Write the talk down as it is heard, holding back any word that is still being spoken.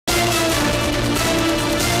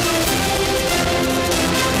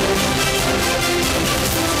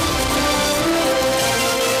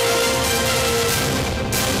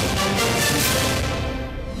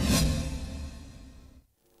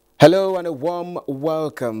Hello and a warm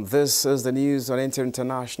welcome. This is the news on NTA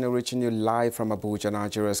International, reaching you live from Abuja,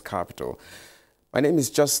 Nigeria's capital. My name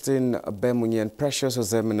is Justin Bemunyi and Precious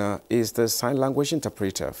Ozemina is the sign language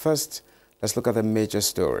interpreter. First, let's look at the major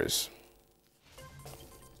stories.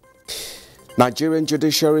 Nigerian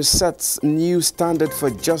judiciary sets new standard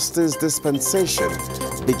for justice dispensation,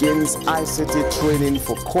 begins ICT training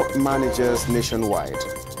for court managers nationwide.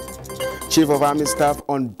 Chief of Army Staff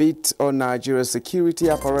on beat on Nigeria's security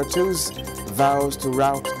apparatus vows to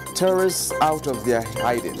rout terrorists out of their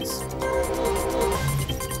hidings.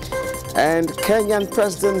 And Kenyan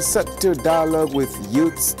president set to dialogue with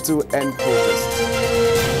youths to end protest.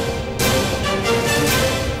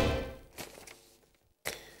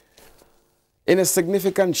 In a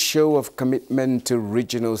significant show of commitment to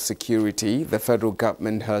regional security, the federal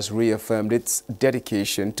government has reaffirmed its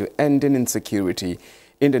dedication to ending insecurity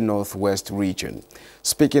in the Northwest region.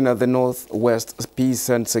 Speaking at the Northwest Peace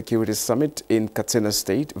and Security Summit in Katsina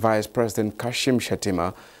State, Vice President Kashim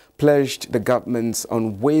Shettima pledged the government's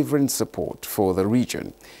unwavering support for the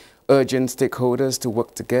region, urging stakeholders to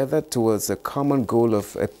work together towards a common goal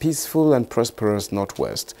of a peaceful and prosperous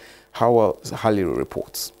Northwest. Howell Haliru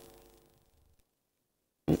reports.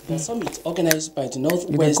 The summit, organized by the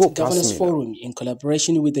Northwest Governors Forum in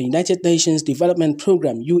collaboration with the United Nations Development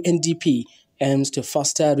Programme (UNDP), aims to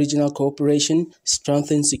foster regional cooperation,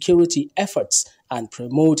 strengthen security efforts, and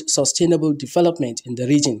promote sustainable development in the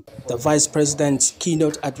region. The Vice President's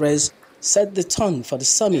keynote address set the tone for the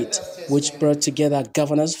summit, which brought together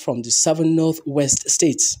governors from the 7 Northwest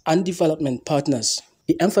states and development partners.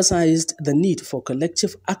 He emphasized the need for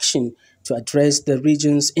collective action to address the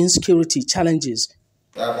region's insecurity challenges.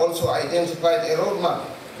 We have also identified a roadmap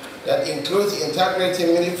that includes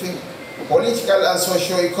integrating military, political and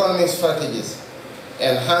socio-economic strategies,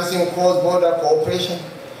 enhancing cross-border cooperation,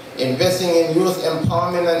 investing in youth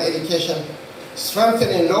empowerment and education,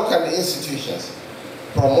 strengthening local institutions,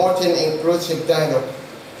 promoting inclusive dialogue,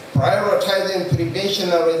 prioritizing prevention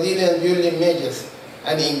and resilience building measures,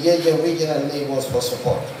 and engaging regional neighbors for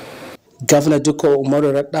support. Governor Duko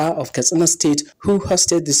Umaru Radda of Katsina State, who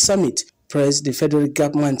hosted the summit, praised the federal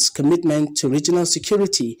government's commitment to regional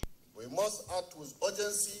security. We must act with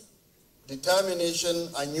urgency, determination,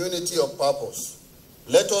 and unity of purpose.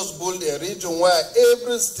 Let us build a region where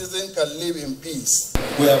every citizen can live in peace.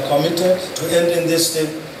 We are committed to ending this thing,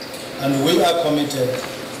 and we are committed,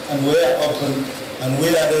 and we are open, and we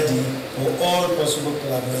are ready for all possible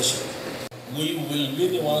collaboration. We will be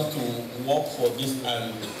the ones to work for this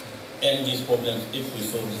and end these problems if we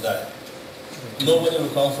so desire. Nobody will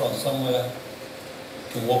come from somewhere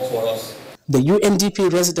to work for us. The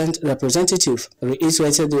UNDP resident representative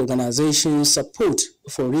reiterated the organization's support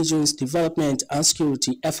for region's development and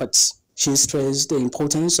security efforts. She stressed the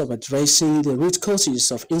importance of addressing the root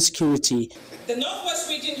causes of insecurity. The Northwest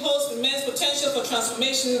region holds immense potential for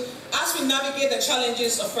transformation as we navigate the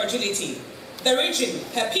challenges of fragility. The region,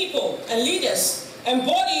 her people and leaders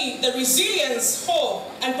embody the resilience,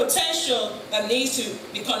 hope and potential that needs to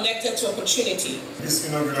be connected to opportunity. This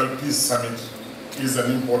inaugural Peace Summit is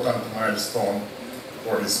an important milestone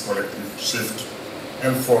for this collective shift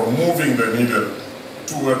and for moving the needle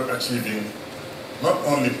toward achieving not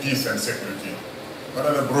only peace and security, but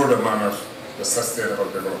in a broader manner, the sustainable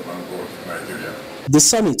development goal in Nigeria. The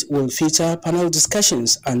summit will feature panel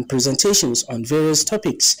discussions and presentations on various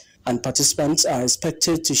topics, and participants are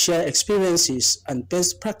expected to share experiences and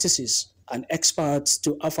best practices, and experts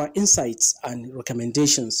to offer insights and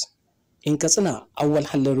recommendations. In Katsina, Awal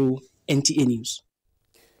Halaru, NTA News.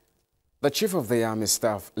 The Chief of the Army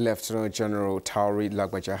Staff, Lieutenant General Tauri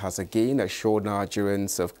Lagbaja, has again assured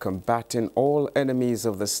Nigerians of combating all enemies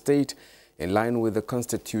of the state in line with the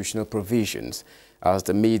constitutional provisions, as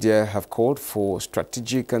the media have called for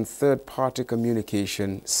strategic and third-party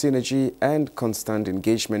communication, synergy and constant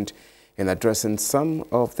engagement in addressing some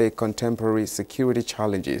of the contemporary security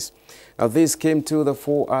challenges. Now, this came to the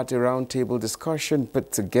fore at a roundtable discussion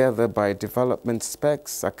put together by Development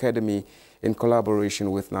Specs Academy in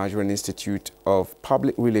collaboration with Nigerian Institute of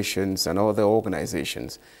Public Relations and other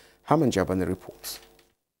organizations. Haman Jabani reports.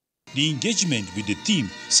 The engagement with the theme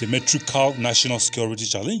Symmetrical National Security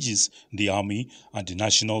Challenges, the Army and the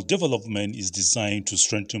National Development is designed to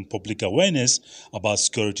strengthen public awareness about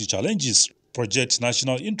security challenges, project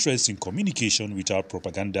national interest in communication without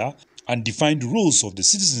propaganda, and define the roles of the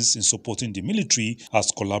citizens in supporting the military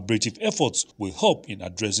as collaborative efforts will help in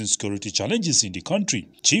addressing security challenges in the country.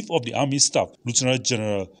 Chief of the Army Staff, Lieutenant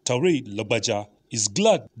General Tauri Lagbaja, is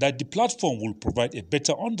glad that the platform will provide a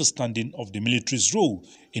better understanding of the military's role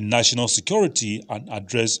in national security and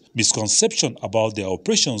address misconceptions about their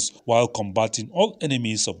operations while combating all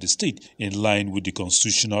enemies of the state in line with the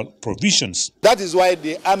constitutional provisions. That is why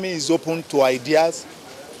the army is open to ideas,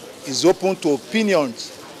 is open to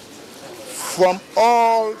opinions from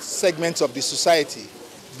all segments of the society.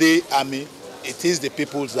 The army, it is the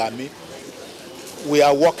people's army. We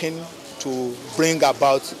are working to bring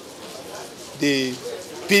about the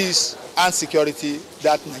peace and security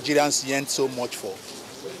that Nigerians yearn so much for.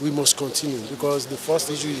 We must continue because the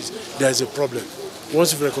first issue is there is a problem.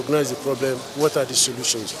 Once we recognize the problem, what are the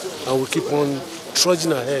solutions? And we keep on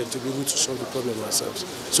trudging ahead to be able to solve the problem ourselves.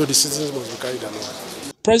 So the citizens must be carried along.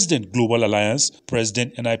 President Global Alliance,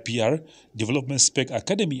 President NIPR, Development Spec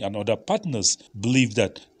Academy and other partners believe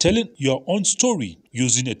that telling your own story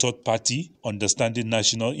using a third party, understanding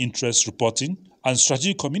national interest reporting, and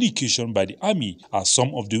strategic communication by the army are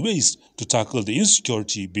some of the ways to tackle the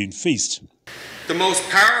insecurity being faced. The most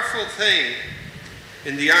powerful thing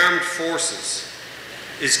in the armed forces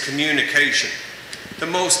is communication. The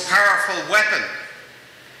most powerful weapon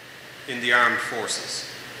in the armed forces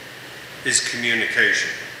is communication.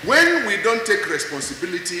 When we don't take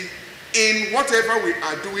responsibility in whatever we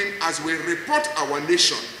are doing as we report our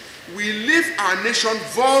nation, we leave our nation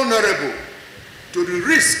vulnerable to the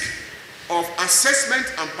risk of assessment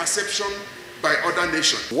and perception by other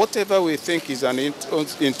nations. Whatever we think is an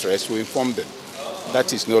interest, we inform them.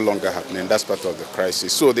 That is no longer happening. That's part of the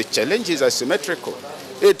crisis. So the challenge is asymmetrical.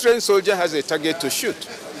 A trained soldier has a target to shoot.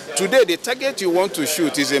 Today, the target you want to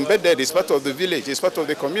shoot is embedded, it's part of the village, it's part of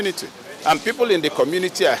the community. And people in the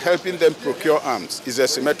community are helping them procure arms. It's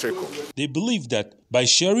asymmetrical. They believe that by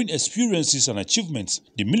sharing experiences and achievements,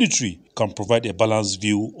 the military can provide a balanced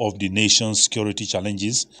view of the nation's security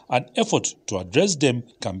challenges, and effort to address them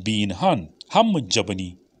can be in hand. Hamad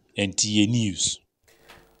Jabani, NTA News.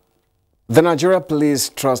 The Nigeria Police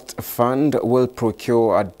Trust Fund will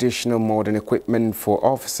procure additional modern equipment for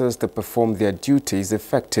officers to perform their duties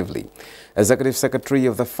effectively. Executive Secretary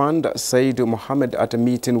of the fund, Saidu Mohammed, at a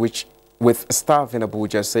meeting with staff in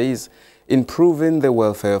Abuja, says improving the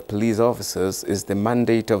welfare of police officers is the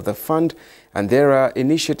mandate of the fund, and there are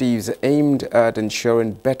initiatives aimed at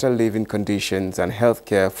ensuring better living conditions and health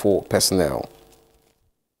care for personnel.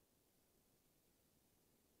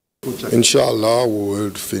 Inshallah, we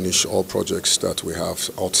will finish all projects that we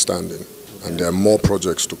have outstanding, and there are more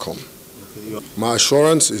projects to come. My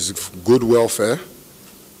assurance is good welfare,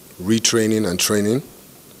 retraining and training,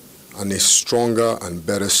 and a stronger and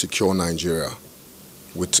better secure Nigeria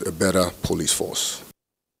with a better police force.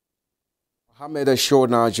 Mohammed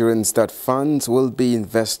assured Nigerians that funds will be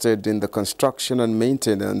invested in the construction and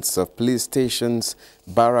maintenance of police stations,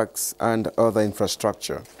 barracks, and other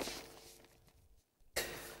infrastructure.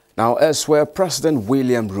 Now, elsewhere, President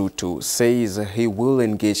William Ruto says he will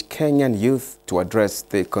engage Kenyan youth to address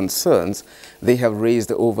the concerns they have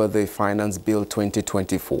raised over the Finance Bill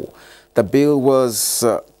 2024. The bill was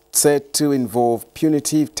said to involve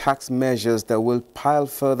punitive tax measures that will pile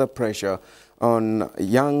further pressure on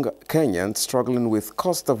young Kenyans struggling with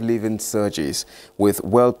cost of living surges, with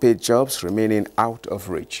well-paid jobs remaining out of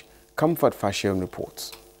reach. Comfort Fashion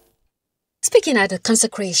reports. Speaking at the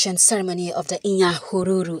consecration ceremony of the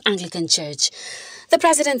Inyahururu Anglican Church, the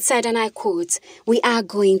president said, and I quote, "We are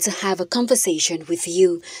going to have a conversation with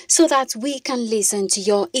you so that we can listen to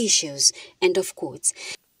your issues," end of quote.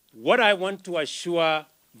 What I want to assure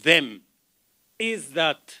them is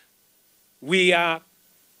that we are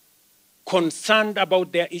concerned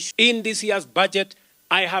about their issues. In this year's budget,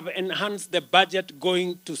 I have enhanced the budget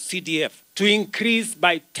going to CDF to increase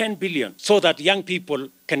by 10 billion so that young people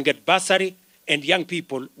can get bursary, and young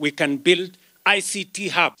people, we can build ICT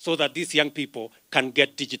hub so that these young people can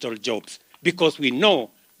get digital jobs, because we know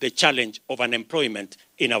the challenge of unemployment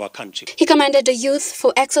in our country. He commended the youth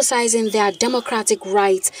for exercising their democratic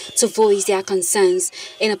right to voice their concerns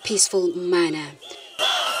in a peaceful manner.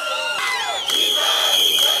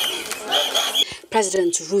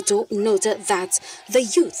 President Ruto noted that the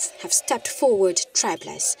youth have stepped forward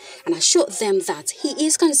tribeless and assured them that he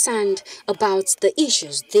is concerned about the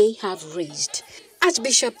issues they have raised.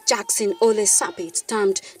 Archbishop Jackson Ole Sapit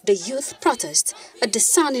termed the youth protest a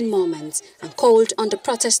discerning moment and called on the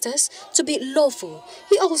protesters to be lawful.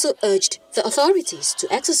 He also urged the authorities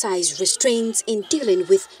to exercise restraint in dealing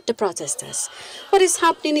with the protesters. What is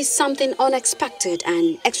happening is something unexpected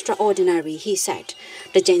and extraordinary, he said.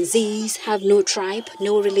 The Gen Zs have no tribe,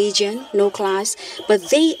 no religion, no class,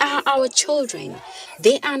 but they are our children.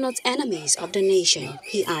 They are not enemies of the nation,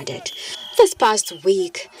 he added. This past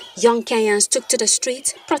week, young Kenyans took to the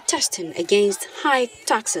streets protesting against high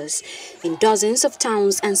taxes in dozens of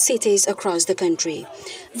towns and cities across the country.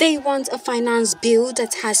 They want a finance bill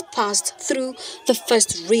that has passed through the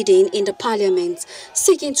first reading in the parliament,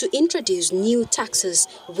 seeking to introduce new taxes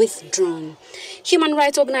withdrawn. Human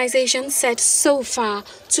rights organizations said so far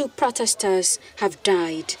 2 protesters have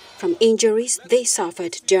died from injuries they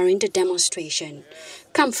suffered during the demonstration.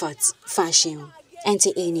 Comforts Fashion,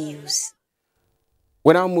 NTA News.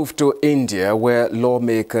 We now move to India, where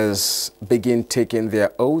lawmakers begin taking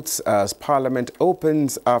their oaths as Parliament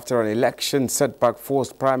opens after an election setback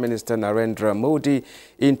forced Prime Minister Narendra Modi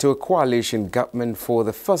into a coalition government for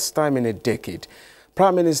the first time in a decade.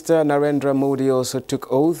 Prime Minister Narendra Modi also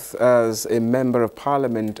took oath as a member of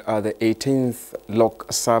Parliament at the 18th Lok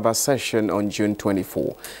Sabha session on June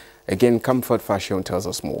 24. Again, Comfort Fashion tells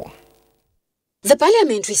us more. The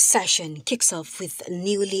parliamentary session kicks off with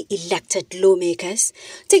newly elected lawmakers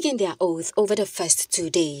taking their oath over the first 2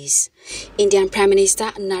 days. Indian Prime Minister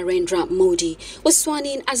Narendra Modi was sworn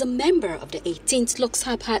in as a member of the 18th Lok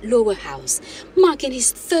Sabha lower house, marking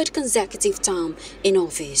his 3rd consecutive term in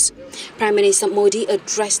office. Prime Minister Modi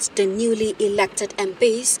addressed the newly elected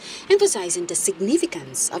MPs, emphasizing the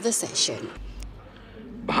significance of the session.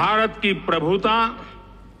 Bharat की प्रभुता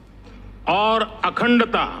और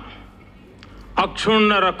अखंडता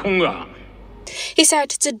अक्षुण्ण रखूंगा. He said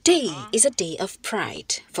today is a day of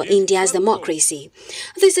pride for India's democracy.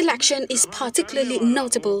 This election is particularly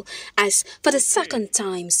notable as for the 2nd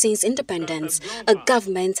time since independence, a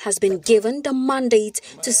government has been given the mandate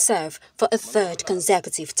to serve for a 3rd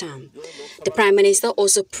consecutive term. The Prime Minister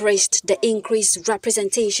also praised the increased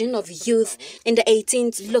representation of youth in the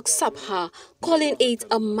 18th Lok Sabha, calling it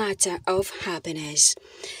a matter of happiness.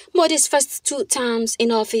 Modi's first 2 terms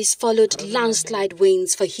in office followed landslide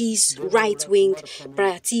wins for his right-wing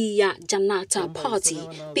Bharatiya Janata Party,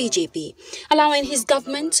 BJP, allowing his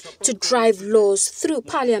government to drive laws through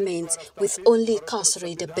parliament with only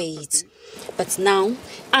cursory debates. But now,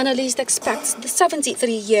 analysts expect the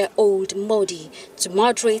 73-year-old Modi to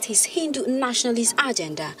moderate his Hindu nationalist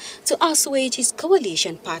agenda to assuage his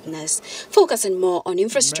coalition partners, focusing more on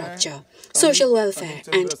infrastructure, social welfare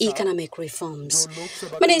and economic reforms.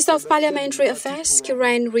 Minister of Parliamentary Affairs,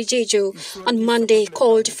 Kiran Rijiju, on Monday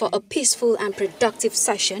called for a peaceful and productive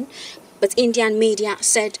session, but Indian media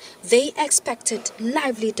said they expected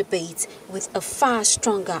lively debates with a far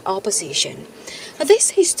stronger opposition.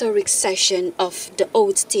 This historic session of the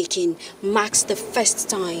oath-taking marks the first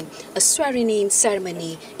time a swearing-in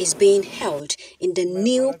ceremony is being held in the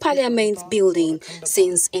new parliament building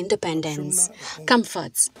since independence.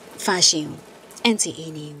 Comforts Fashion,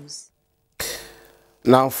 NTA News.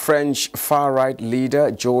 Now, French far-right leader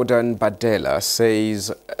Jordan Bardella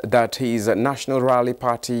says that his National Rally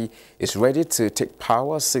Party is ready to take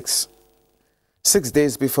power six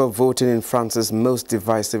days before voting in France's most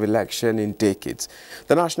divisive election in decades.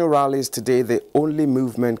 The National Rally is today the only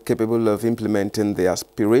movement capable of implementing the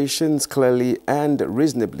aspirations clearly and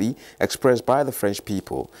reasonably expressed by the French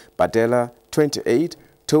people. Bardella, 28,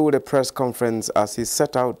 told a press conference as he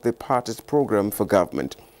set out the party's program for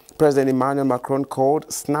government. President Emmanuel Macron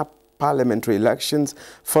called snap parliamentary elections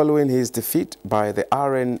following his defeat by the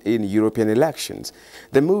RN in European elections.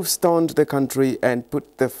 The move stunned the country and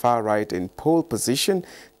put the far-right in pole position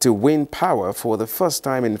to win power for the first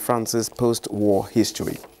time in France's post-war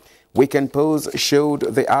history. Weekend polls showed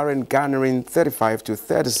the RN garnering 35 to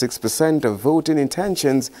 36% of voting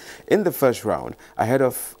intentions in the first round, ahead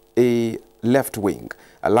of a left-wing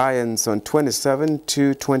alliance on 27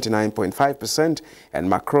 to 29.5% and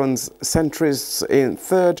Macron's centrists in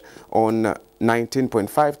third on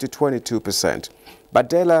 19.5 to 22%.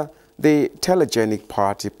 Bardella, the telegenic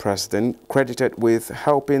party president, credited with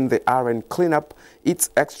helping the RN clean up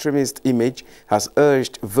its extremist image, has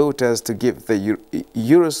urged voters to give the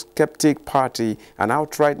Eurosceptic party an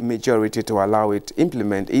outright majority to allow it to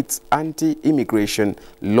implement its anti-immigration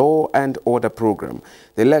law and order program.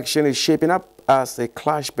 The election is shaping up as a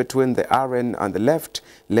clash between the RN and the left,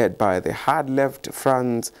 led by the hard left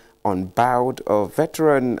France on board of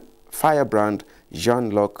veteran firebrand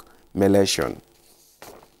Jean-Luc Mélenchon.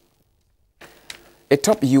 A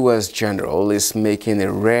top U.S. general is making a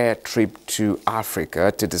rare trip to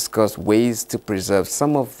Africa to discuss ways to preserve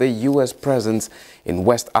some of the U.S. presence in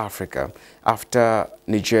West Africa after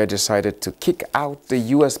Niger decided to kick out the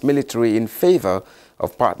U.S. military in favor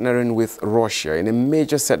of partnering with Russia in a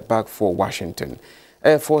major setback for Washington.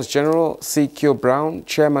 Air Force General C.Q. Brown,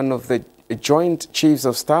 chairman of the Joint Chiefs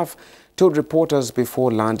of Staff, told reporters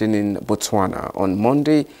before landing in Botswana on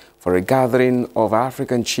Monday for a gathering of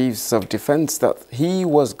African chiefs of defense that he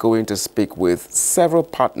was going to speak with several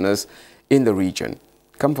partners in the region.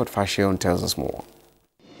 Comfort Fashion tells us more.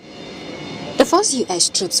 The first U.S.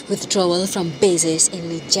 troops withdrawal from bases in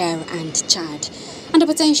Niger and Chad and the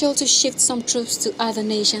potential to shift some troops to other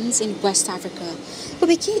nations in West Africa will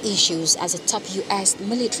be key issues as a top U.S.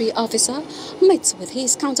 military officer meets with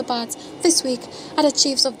his counterparts this week at the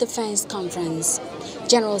Chiefs of Defense Conference.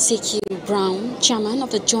 General C.Q. Brown, chairman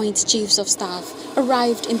of the Joint Chiefs of Staff,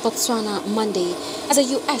 arrived in Botswana Monday as the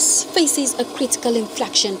U.S. faces a critical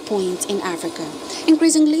inflection point in Africa.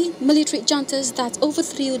 Increasingly, military juntas that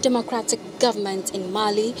overthrew democratic government in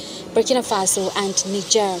Mali, Burkina Faso and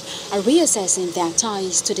Niger are reassessing their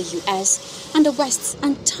ties to the U.S. and the West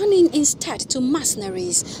and turning instead to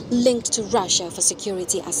mercenaries linked to Russia for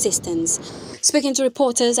security assistance. Speaking to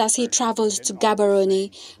reporters as he traveled to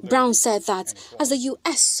Gaborone, Brown said that as the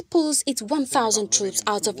U.S. pulls its 1,000 troops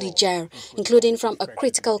out of Niger, including from a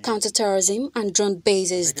critical counterterrorism and drone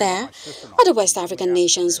bases there, other West African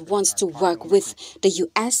nations want to work with the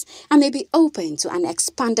U.S. and may be open to an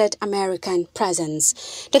expanded American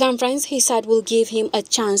presence. The conference, he said, will give him a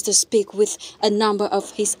chance to speak with a number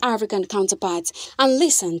of his African counterparts and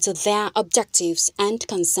listen to their objectives and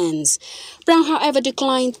concerns. Brown, however,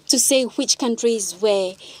 declined to say which countries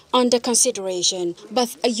were under consideration,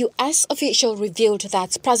 but a U.S. official revealed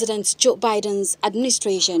that President Joe Biden's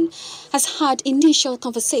administration has had initial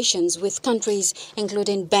conversations with countries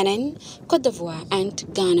including Benin, Cote d'Ivoire and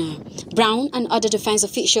Ghana. Brown and other defense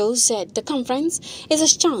officials said the conference is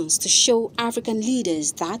a chance to show African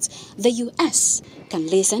leaders that the U.S. can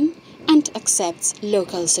listen and accept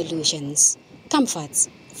local solutions. Comfort,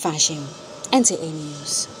 fashion, NTA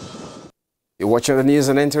News. You're watching the news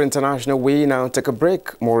on Enter International. We now take a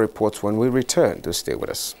break. More reports when we return. Do stay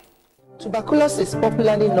with us. Tuberculosis,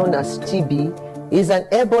 popularly known as TB, is an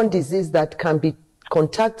airborne disease that can be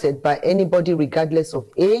contracted by anybody regardless of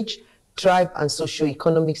age, tribe, and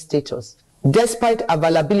socioeconomic status. Despite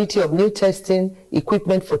availability of new testing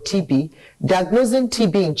equipment for TB, diagnosing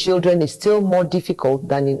TB in children is still more difficult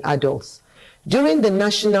than in adults. During the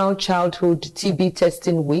National Childhood TB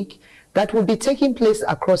Testing Week that will be taking place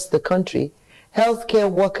across the country, healthcare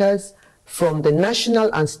workers from the national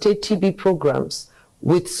and state TB programs,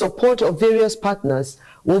 with support of various partners,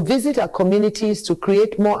 will visit our communities to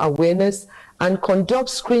create more awareness and conduct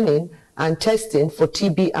screening and testing for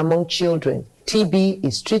TB among children. TB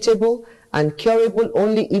is treatable and curable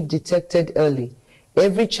only if detected early.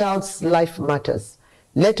 Every child's life matters.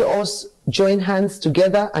 Let us join hands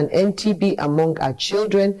together and end TB among our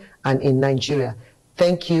children and in Nigeria.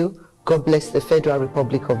 Thank you. God bless the Federal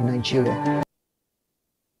Republic of Nigeria.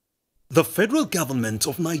 The federal government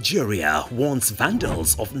of Nigeria wants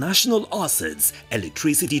vandals of national assets,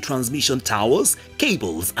 electricity transmission towers,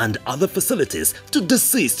 cables and other facilities to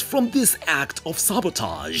desist from this act of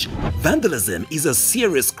sabotage. Vandalism is a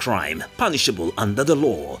serious crime punishable under the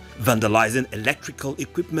law. Vandalizing electrical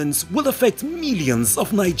equipment will affect millions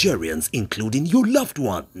of Nigerians, including your loved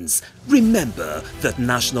ones. Remember that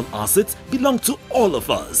national assets belong to all of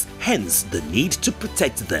us, hence the need to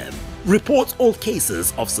protect them. Report all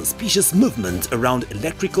cases of suspicious movement around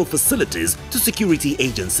electrical facilities to security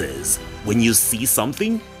agencies. When you see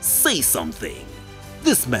something, say something.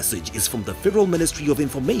 This message is from the Federal Ministry of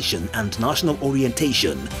Information and National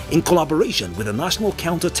Orientation in collaboration with the National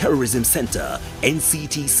Counter-Terrorism Center,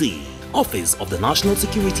 NCTC, Office of the National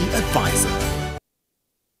Security Advisor.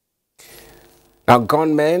 Now,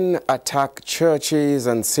 gunmen attack churches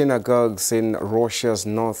and synagogues in Russia's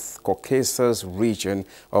North Caucasus region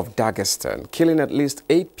of Dagestan, killing at least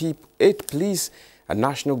 8 police and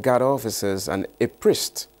National Guard officers and a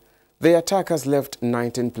priest. The attack has left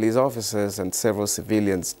 19 police officers and several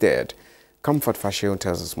civilians dead. Comfort Fashion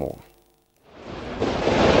tells us more.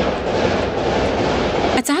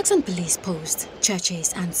 Attacks on police posts,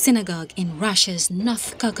 churches and synagogue in Russia's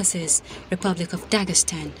North Caucasus, Republic of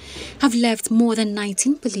Dagestan, have left more than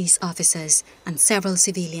 19 police officers and several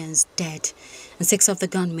civilians dead, and 6 of the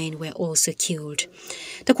gunmen were also killed.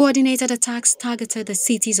 The coordinated attacks targeted the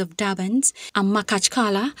cities of Derbent and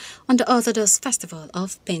Makhachkala on the Orthodox festival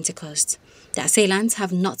of Pentecost. The assailants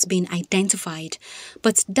have not been identified,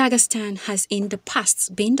 but Dagestan has in the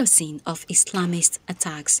past been the scene of Islamist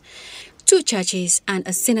attacks. 2 churches and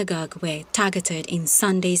a synagogue were targeted in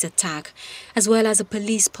Sunday's attack, as well as a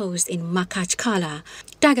police post in Makhachkala,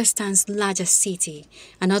 Dagestan's largest city.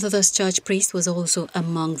 An Orthodox church priest was also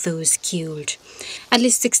among those killed. At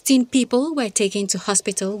least 16 people were taken to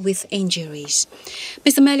hospital with injuries.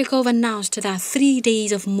 Mr. Melikov announced that 3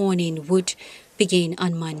 days of mourning would begin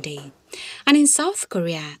on Monday. And in South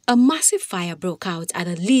Korea, a massive fire broke out at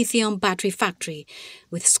a lithium battery factory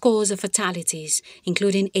with scores of fatalities,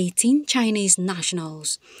 including 18 Chinese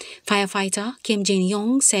nationals. Firefighter Kim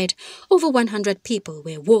Jin-young said over 100 people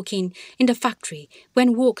were working in the factory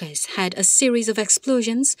when workers had a series of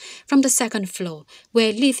explosions from the second floor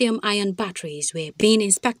where lithium-ion batteries were being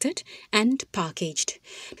inspected and packaged.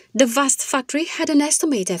 The vast factory had an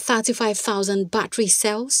estimated 35,000 battery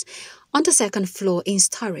cells on the second floor in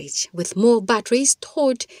storage, with more batteries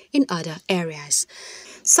stored in other areas.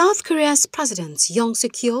 South Korea's President Yoon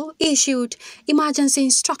Suk-yeol issued emergency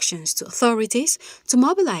instructions to authorities to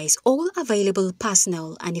mobilize all available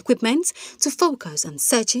personnel and equipment to focus on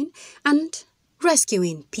searching and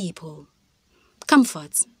rescuing people.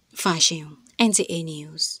 Comfort, fashion, NTA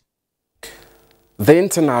News. The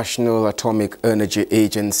International Atomic Energy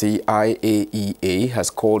Agency, IAEA,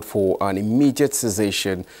 has called for an immediate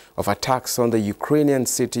cessation of attacks on the Ukrainian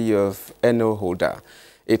city of Enohoda,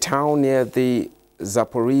 a town near the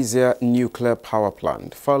Zaporizhia nuclear power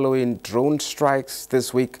plant, following drone strikes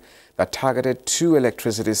this week that targeted 2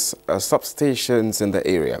 electricity substations in the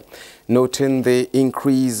area. Noting the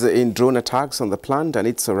increase in drone attacks on the plant and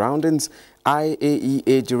its surroundings,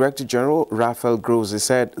 IAEA Director General Rafael Grossi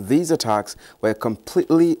said these attacks were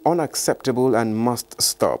completely unacceptable and must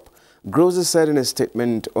stop. Grossi said in a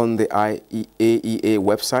statement on the IAEA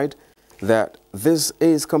website that this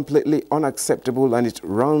is completely unacceptable and it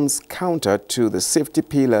runs counter to the safety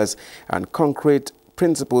pillars and concrete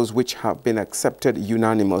principles which have been accepted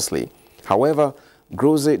unanimously. However,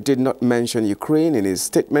 Grossi did not mention Ukraine in his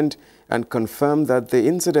statement and confirmed that the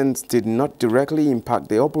incidents did not directly impact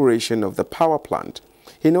the operation of the power plant.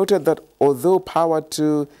 He noted that although power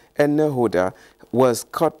to Enohoda was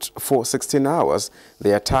cut for 16 hours,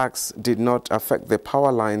 the attacks did not affect the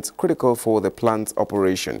power lines critical for the plant's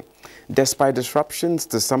operation. Despite disruptions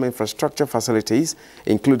to some infrastructure facilities,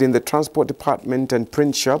 including the transport department and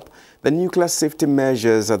print shop, the nuclear safety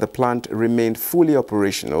measures at the plant remained fully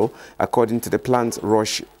operational, according to the plant's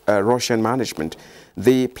Russian management.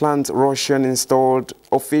 The plant's Russian-installed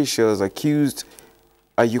officials accused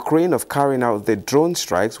Ukraine of carrying out the drone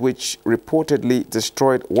strikes, which reportedly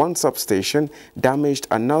destroyed 1 substation, damaged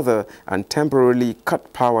another, and temporarily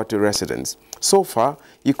cut power to residents. So far,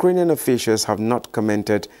 Ukrainian officials have not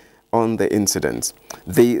commented on the incidents.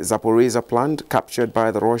 The Zaporizhia plant, captured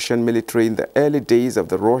by the Russian military in the early days of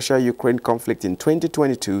the Russia-Ukraine conflict in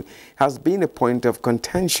 2022, has been a point of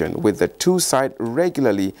contention, with the two sides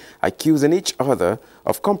regularly accusing each other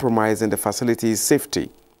of compromising the facility's safety.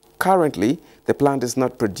 Currently, the plant is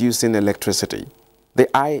not producing electricity. The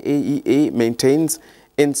IAEA maintains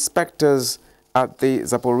inspectors at the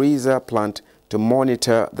Zaporizhia plant to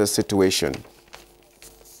monitor the situation.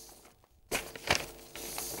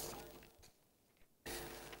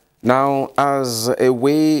 Now, as a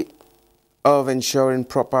way of ensuring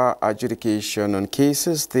proper adjudication on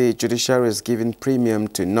cases, the judiciary is giving premium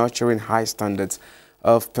to nurturing high standards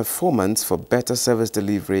of performance for better service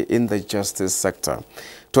delivery in the justice sector.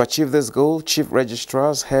 To achieve this goal, chief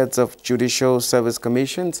registrars, heads of judicial service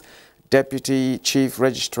commissions, deputy chief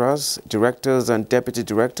registrars, directors and deputy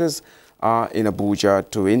directors are in Abuja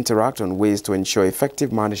to interact on ways to ensure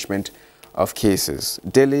effective management of cases.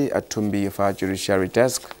 Dele Atumbi of our judiciary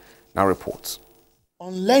desk now reports.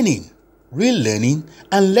 On learning, real learning,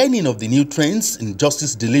 and learning of the new trends in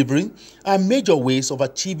justice delivery are major ways of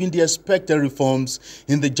achieving the expected reforms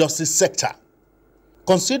in the justice sector.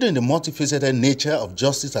 Considering the multifaceted nature of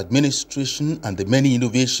justice administration and the many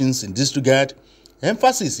innovations in this regard,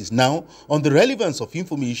 emphasis is now on the relevance of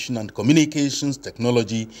information and communications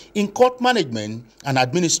technology in court management and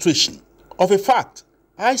administration. Of a fact,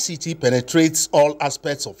 ICT penetrates all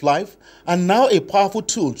aspects of life and now a powerful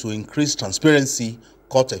tool to increase transparency,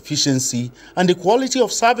 court efficiency, and the quality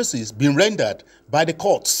of services being rendered by the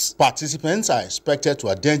courts. Participants are expected to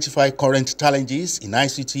identify current challenges in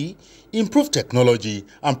ICT, improve technology,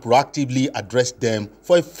 and proactively address them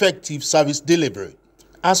for effective service delivery.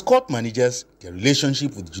 As court managers, their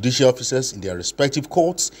relationship with judicial officers in their respective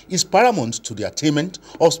courts is paramount to the attainment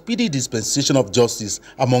of speedy dispensation of justice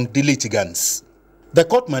among the litigants. The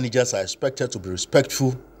court managers are expected to be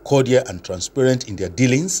respectful, cordial, and transparent in their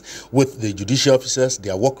dealings with the judicial officers they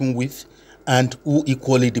are working with and who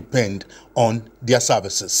equally depend on their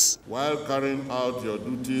services. While carrying out your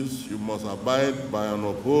duties, you must abide by and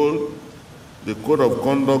uphold the code of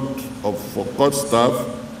conduct for court staff,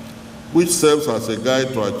 which serves as a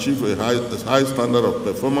guide to achieve a high standard of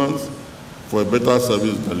performance for a better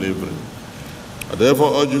service delivery. I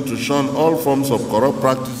therefore urge you to shun all forms of corrupt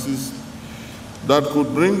practices that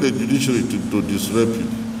could bring the judiciary to disrepute.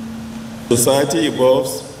 Society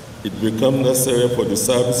evolves, it becomes necessary for the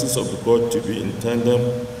services of the court to be in tandem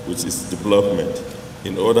with its development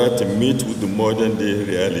in order to meet with the modern day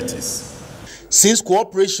realities. Since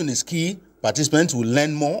cooperation is key, participants will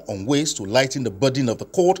learn more on ways to lighten the burden of the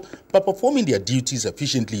court by performing their duties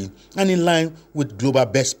efficiently and in line with global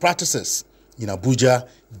best practices. In Abuja,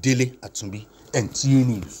 Dele Atumbi, NTA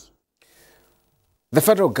News. The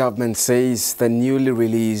federal government says the newly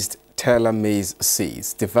released Tela maize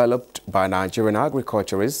seeds developed by Nigerian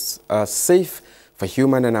agriculturists are safe for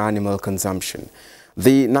human and animal consumption.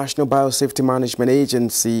 The National Biosafety Management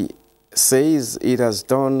Agency says it has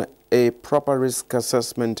done a proper risk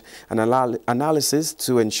assessment and analysis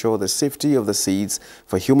to ensure the safety of the seeds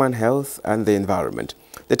for human health and the environment.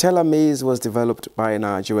 The Tela maize was developed by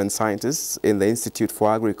Nigerian scientists in the Institute for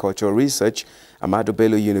Agricultural Research, Ahmadu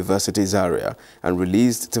Bello University Zaria, and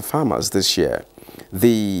released to farmers this year.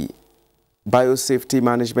 The Biosafety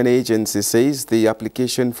Management Agency says the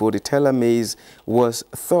application for the Tela maize was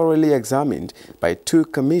thoroughly examined by 2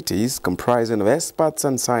 committees comprising of experts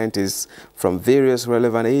and scientists from various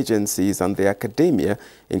relevant agencies and the academia,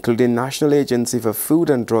 including National Agency for Food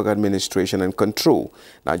and Drug Administration and Control,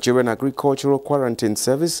 Nigerian Agricultural Quarantine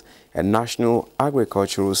Service, and National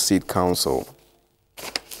Agricultural Seed Council.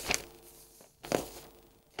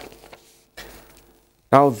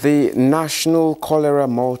 Now, the National Cholera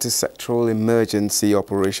Multisectoral Emergency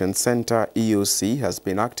Operations Center, EOC, has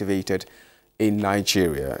been activated in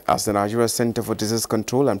Nigeria as the Nigeria Center for Disease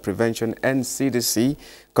Control and Prevention, NCDC,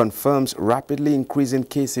 confirms rapidly increasing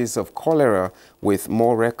cases of cholera with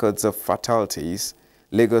more records of fatalities.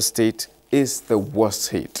 Lagos State is the worst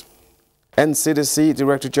hit. NCDC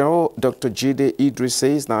Director General Dr. Jide Idris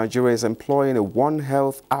says Nigeria is employing a One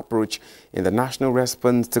Health approach in the national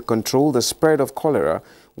response to control the spread of cholera,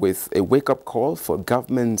 with a wake-up call for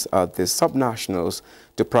governments at the subnationals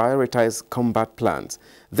to prioritize combat plans.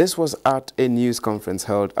 This was at a news conference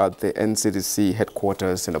held at the NCDC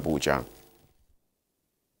headquarters in Abuja.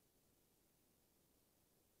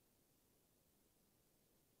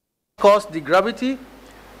 Because the gravity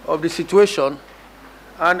of the situation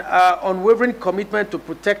and our unwavering commitment to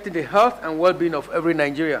protecting the health and well-being of every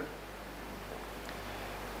Nigerian.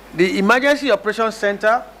 The Emergency Operations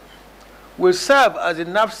Center will serve as a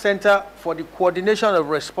nerve center for the coordination of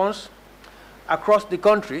response across the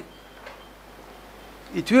country.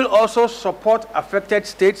 It will also support affected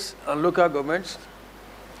states and local governments,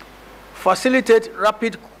 facilitate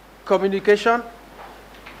rapid communication,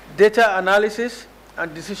 data analysis,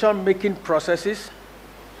 and decision-making processes,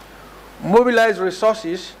 mobilize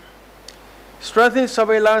resources, strengthen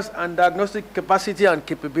surveillance and diagnostic capacity and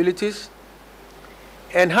capabilities,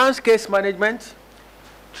 enhance case management,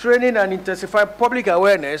 training and intensify public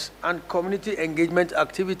awareness and community engagement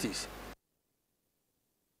activities.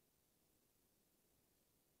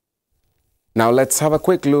 Now let's have a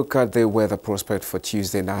quick look at the weather prospect for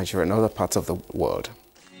Tuesday in Nigeria and other parts of the world.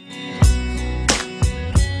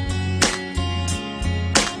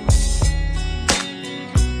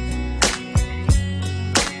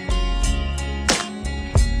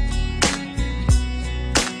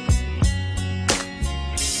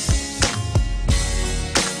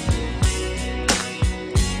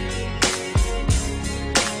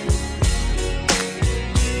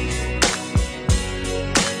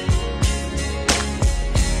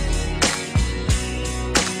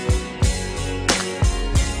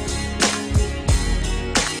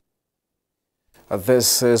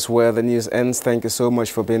 This is where the news ends. Thank you so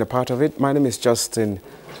much for being a part of it. My name is Justin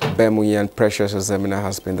Bemuyi, and Precious Ozemina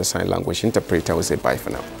has been the sign language interpreter. We say bye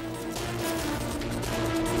for now.